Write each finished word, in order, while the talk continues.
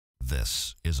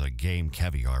This is a Game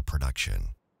Caviar production.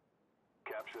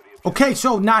 Okay,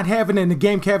 so not having it in the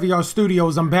Game Caviar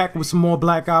studios, I'm back with some more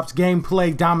Black Ops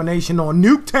gameplay domination on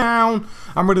Nuketown.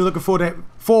 I'm really looking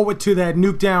forward to that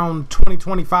Nuketown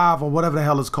 2025 or whatever the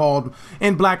hell it's called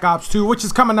in Black Ops 2, which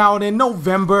is coming out in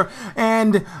November.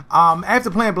 And after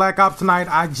playing Black Ops tonight,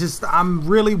 I'm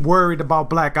really worried about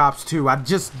Black Ops 2. I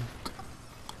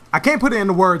can't put it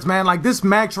into words, man. Like, this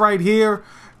match right here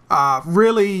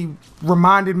really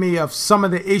reminded me of some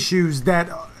of the issues that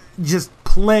just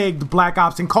plagued Black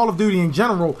Ops and Call of Duty in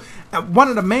general. One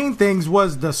of the main things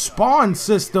was the spawn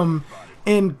system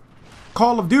in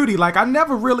Call of Duty. Like, I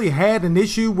never really had an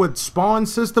issue with spawn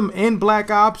system in Black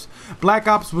Ops. Black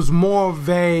Ops was more of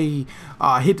a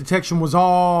hit detection was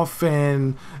off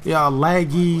and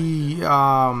laggy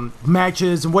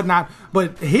matches and whatnot.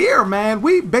 But here, man,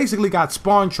 we basically got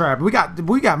spawn trapped. We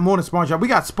got more than spawn trapped. We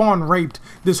got spawn raped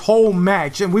this whole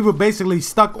match, and we were basically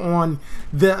stuck on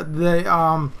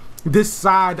this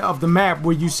side of the map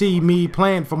where you see me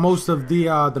playing for most of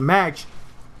the match.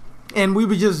 And we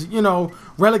were just,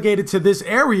 relegated to this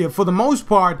area for the most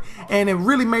part, and it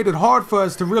really made it hard for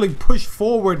us to really push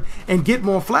forward and get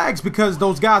more flags because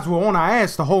those guys were on our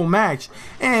ass the whole match.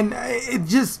 And it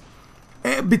just,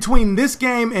 between this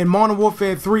game and Modern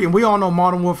Warfare 3, and we all know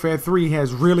Modern Warfare 3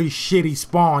 has really shitty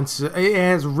spawns. It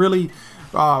has really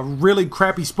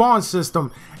crappy spawn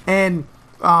system. And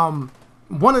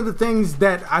one of the things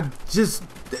that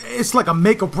it's like a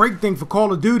make or break thing for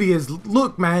Call of Duty is,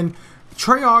 look, man,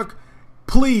 Treyarch,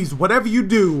 please, whatever you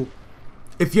do,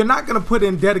 if you're not going to put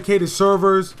in dedicated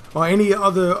servers or any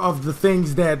other of the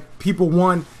things that people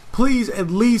want, please at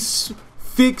least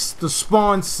fix the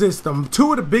spawn system.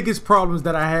 Two of the biggest problems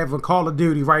that I have with Call of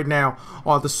Duty right now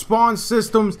are the spawn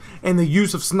systems and the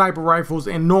use of sniper rifles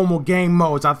in normal game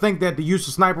modes. I think that the use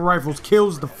of sniper rifles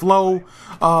kills the flow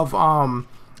of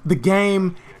the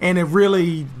game, and it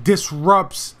really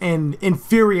disrupts and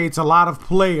infuriates a lot of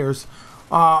players.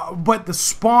 But the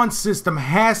spawn system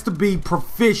has to be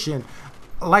proficient.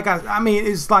 Like I mean,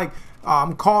 it's like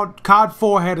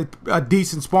COD4 had a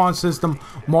decent spawn system.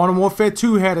 Modern Warfare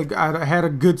 2 had a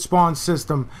good spawn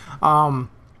system.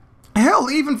 Hell,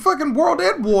 even fucking World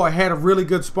at War had a really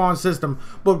good spawn system.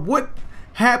 But what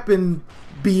happened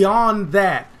beyond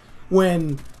that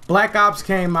when Black Ops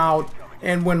came out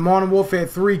and when Modern Warfare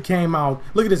 3 came out?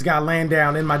 Look at this guy laying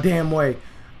down in my damn way.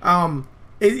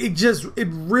 It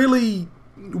really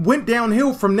went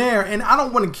downhill from there, and I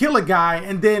don't want to kill a guy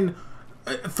and then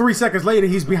 3 seconds later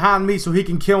he's behind me so he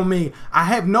can kill me. I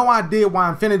have no idea why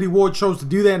Infinity Ward chose to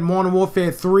do that in Modern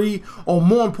Warfare 3, or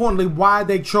more importantly, why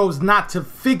they chose not to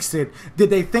fix it.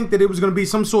 Did they think that it was going to be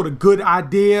some sort of good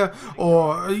idea,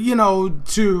 or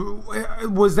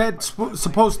was that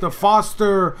supposed to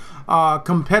foster a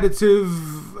competitive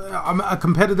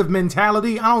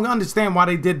mentality? I don't understand why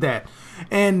they did that.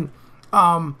 And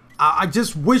I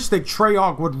just wish that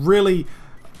Treyarch would really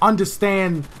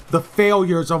understand the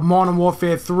failures of Modern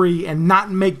Warfare 3 and not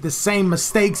make the same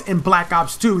mistakes in Black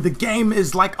Ops 2. The game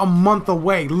is like a month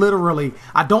away, literally.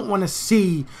 I don't want to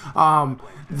see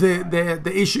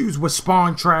the issues with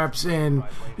spawn traps and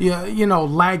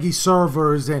laggy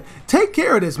servers. And take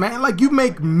care of this, man. Like, you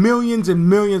make millions and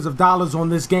millions of dollars on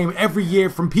this game every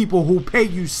year from people who pay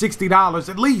you $60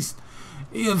 at least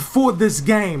for this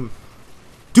game.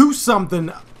 Do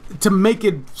something to make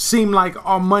it seem like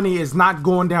our money is not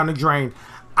going down the drain.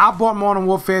 I bought Modern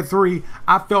Warfare 3.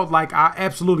 I felt like I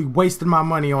absolutely wasted my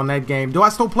money on that game. Do I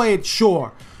still play it?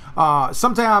 Sure.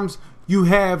 Sometimes you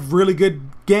have really good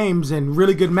games and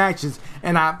really good matches,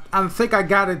 and I think I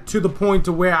got it to the point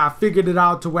to where I figured it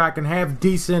out to where I can have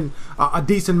a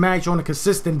decent match on a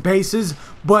consistent basis.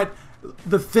 But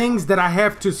the things that I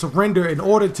have to surrender in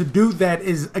order to do that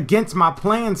is against my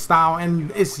playing style, and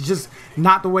it's just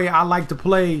not the way I like to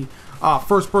play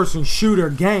first-person shooter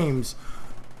games.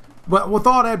 But with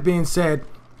all that being said,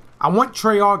 I want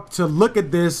Treyarch to look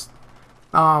at this.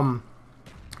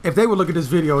 If they would look at this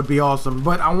video, it'd be awesome.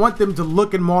 But I want them to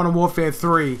look at Modern Warfare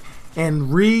 3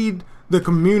 and read the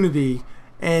community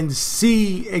and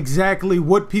see exactly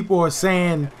what people are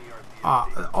saying,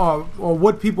 or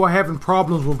what people are having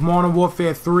problems with Modern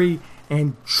Warfare 3,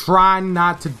 and try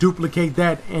not to duplicate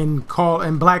that in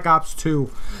Black Ops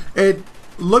 2.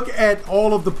 Look at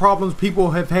all of the problems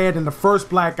people have had in the first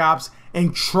Black Ops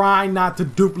and try not to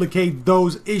duplicate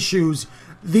those issues.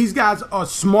 These guys are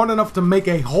smart enough to make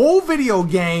a whole video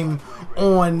game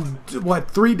on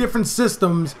 3 different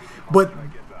systems, but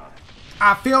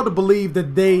I fail to believe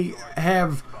that they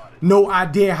have no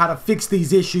idea how to fix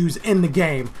these issues in the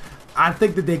game. I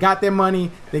think that they got their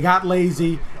money, they got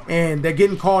lazy, and they're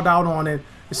getting called out on it.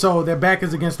 So their back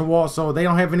is against the wall, so they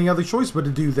don't have any other choice but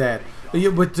to do that,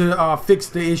 but to fix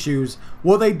the issues.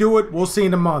 Will they do it? We'll see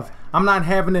in a month. I'm not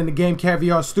having it in the Game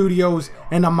Caviar Studios,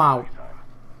 and I'm out.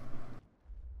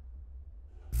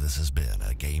 This has been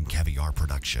a Game Caviar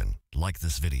production. Like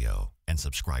this video and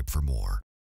subscribe for more.